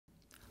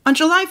On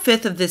July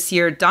 5th of this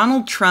year,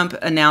 Donald Trump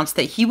announced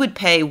that he would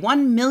pay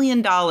 $1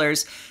 million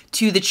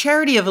to the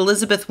charity of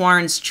Elizabeth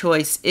Warren's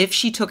choice if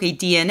she took a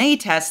DNA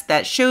test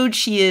that showed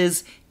she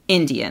is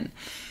Indian.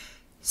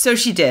 So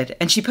she did,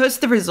 and she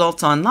posted the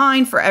results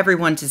online for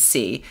everyone to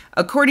see.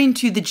 According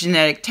to the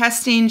genetic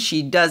testing,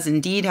 she does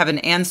indeed have an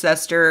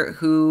ancestor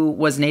who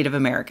was Native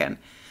American.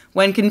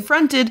 When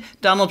confronted,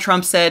 Donald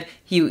Trump said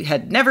he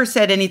had never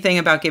said anything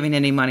about giving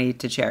any money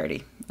to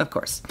charity. Of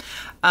course.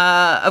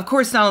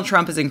 Donald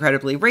Trump is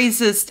incredibly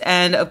racist,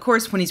 and of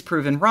course, when he's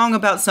proven wrong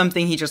about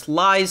something, he just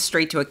lies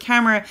straight to a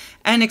camera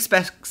and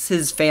expects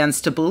his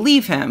fans to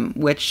believe him,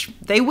 which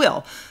they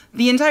will.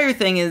 The entire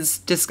thing is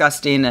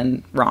disgusting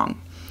and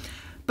wrong.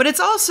 But it's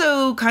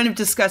also kind of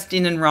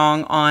disgusting and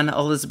wrong on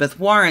Elizabeth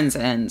Warren's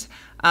end.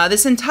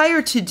 This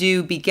entire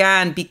to-do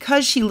began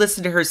because she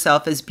listed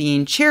herself as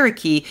being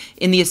Cherokee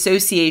in the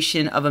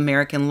Association of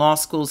American Law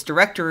Schools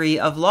Directory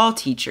of Law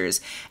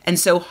Teachers, and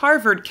so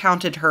Harvard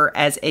counted her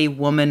as a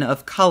woman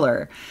of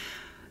color.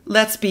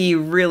 Let's be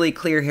really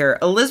clear here.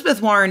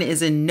 Elizabeth Warren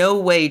is in no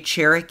way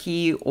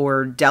Cherokee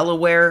or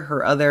Delaware,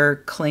 her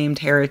other claimed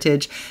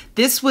heritage.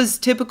 This was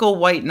typical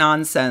white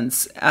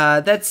nonsense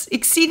that's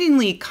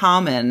exceedingly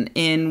common,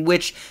 in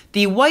which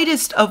the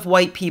whitest of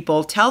white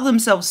people tell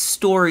themselves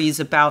stories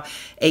about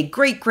a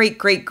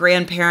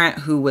great-great-great-grandparent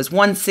who was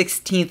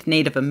 1/16th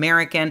Native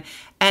American,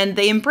 and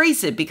they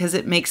embrace it because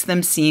it makes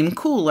them seem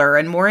cooler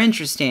and more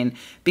interesting,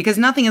 because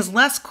nothing is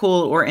less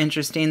cool or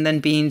interesting than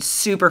being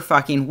super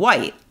fucking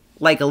white,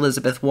 like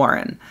Elizabeth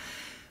Warren.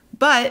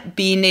 But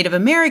being Native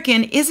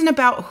American isn't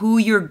about who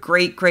your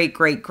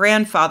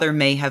great-great-great-grandfather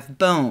may have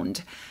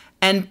boned.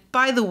 And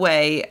by the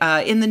way,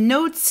 in the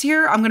notes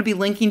here, I'm going to be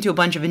linking to a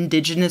bunch of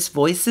indigenous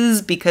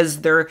voices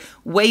because they're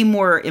way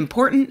more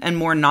important and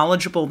more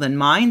knowledgeable than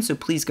mine, so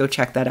please go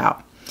check that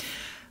out.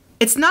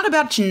 It's not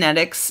about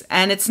genetics,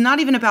 and it's not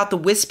even about the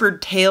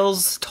whispered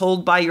tales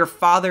told by your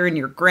father and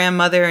your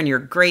grandmother and your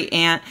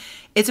great-aunt.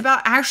 It's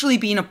about actually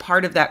being a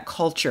part of that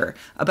culture,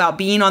 about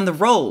being on the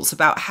rolls,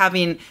 about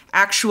having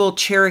actual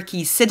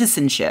Cherokee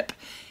citizenship.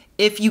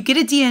 If you get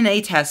a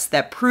DNA test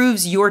that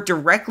proves you're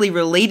directly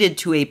related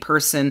to a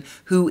person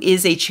who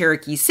is a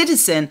Cherokee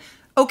citizen,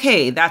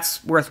 okay,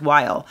 that's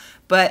worthwhile.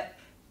 But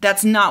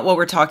that's not what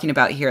we're talking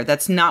about here.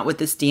 That's not what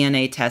this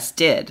DNA test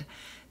did.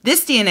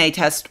 This DNA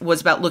test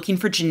was about looking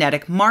for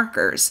genetic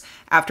markers.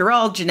 After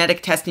all,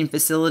 genetic testing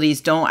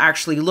facilities don't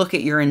actually look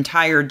at your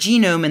entire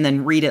genome and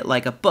then read it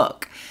like a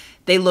book.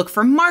 They look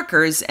for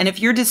markers, and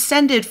if you're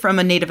descended from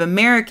a Native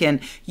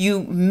American,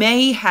 you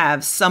may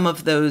have some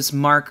of those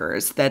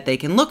markers that they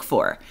can look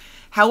for.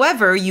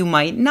 However, you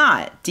might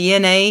not.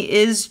 DNA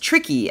is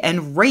tricky,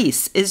 and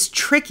race is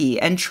tricky,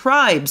 and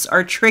tribes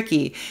are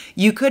tricky.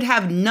 You could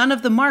have none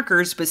of the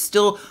markers, but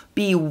still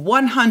be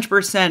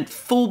 100%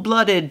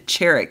 full-blooded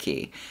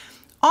Cherokee.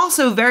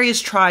 Also,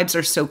 various tribes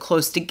are so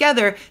close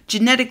together,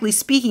 genetically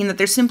speaking, that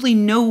there's simply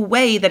no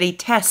way that a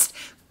test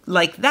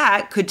like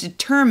that could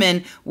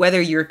determine whether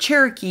you're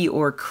Cherokee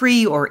or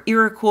Cree or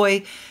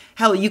Iroquois.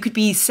 Hell, you could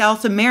be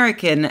South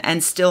American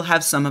and still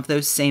have some of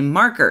those same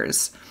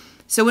markers.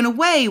 So in a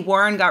way,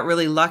 Warren got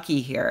really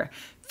lucky here.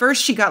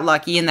 First, she got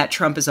lucky in that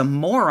Trump is a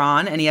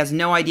moron and he has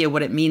no idea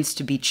what it means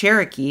to be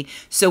Cherokee.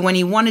 So when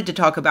he wanted to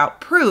talk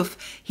about proof,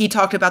 he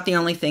talked about the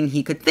only thing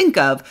he could think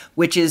of,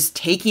 which is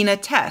taking a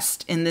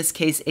test, in this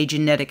case, a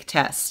genetic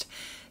test.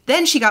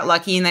 Then she got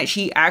lucky in that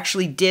she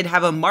actually did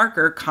have a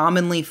marker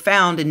commonly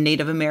found in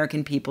Native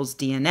American people's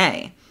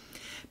DNA.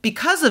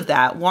 Because of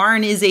that,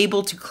 Warren is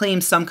able to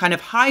claim some kind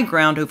of high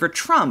ground over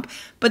Trump,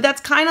 but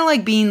that's kind of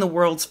like being the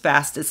world's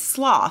fastest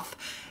sloth.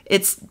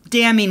 It's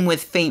damning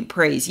with faint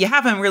praise. You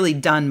haven't really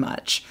done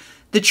much.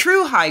 The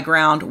true high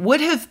ground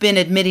would have been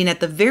admitting at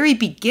the very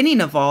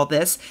beginning of all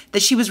this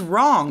that she was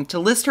wrong to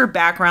list her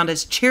background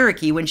as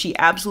Cherokee when she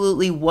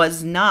absolutely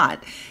was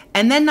not,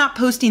 and then not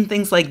posting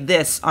things like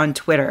this on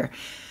Twitter.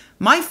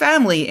 My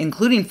family,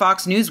 including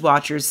Fox News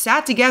watchers,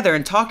 sat together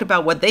and talked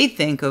about what they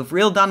think of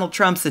real Donald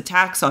Trump's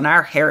attacks on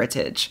our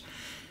heritage.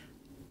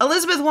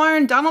 Elizabeth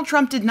Warren, Donald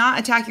Trump did not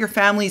attack your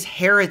family's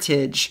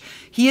heritage.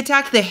 He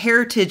attacked the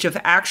heritage of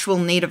actual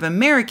Native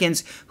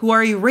Americans who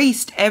are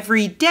erased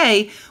every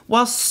day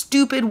while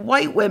stupid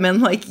white women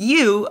like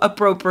you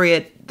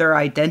appropriate their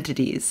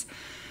identities.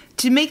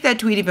 To make that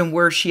tweet even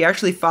worse, she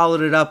actually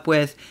followed it up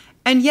with,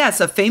 "And yes,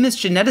 a famous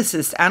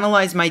geneticist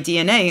analyzed my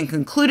DNA and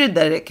concluded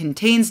that it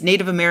contains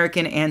Native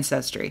American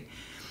ancestry."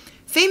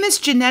 Famous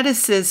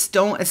geneticists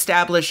don't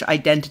establish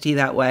identity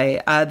that way.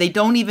 They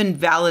don't even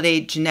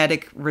validate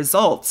genetic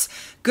results.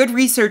 Good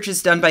research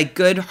is done by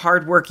good,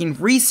 hardworking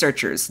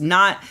researchers,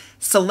 not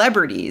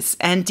celebrities.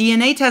 And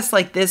DNA tests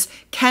like this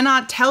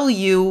cannot tell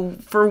you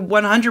for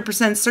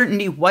 100%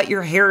 certainty what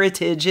your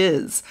heritage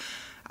is.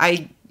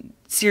 I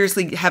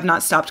seriously have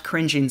not stopped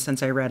cringing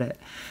since I read it.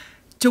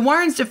 To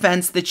Warren's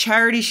defense, the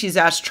charity she's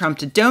asked Trump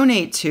to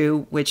donate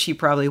to, which he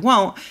probably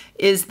won't,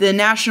 is the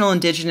National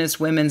Indigenous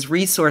Women's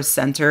Resource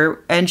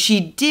Center, and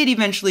she did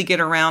eventually get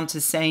around to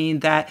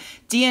saying that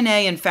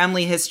DNA and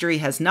family history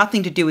has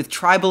nothing to do with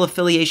tribal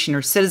affiliation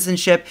or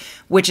citizenship,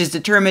 which is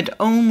determined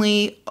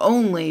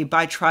only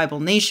by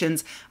tribal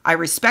nations. I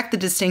respect the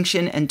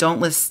distinction and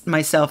don't list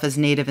myself as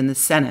Native in the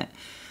Senate.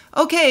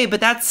 Okay, but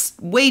that's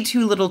way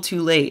too little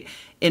too late,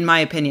 in my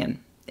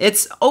opinion.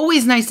 It's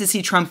always nice to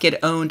see Trump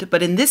get owned,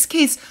 but in this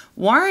case,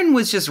 Warren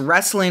was just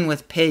wrestling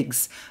with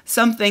pigs,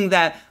 something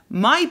that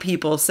my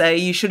people say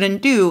you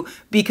shouldn't do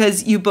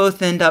because you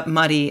both end up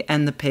muddy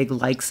and the pig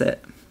likes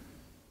it.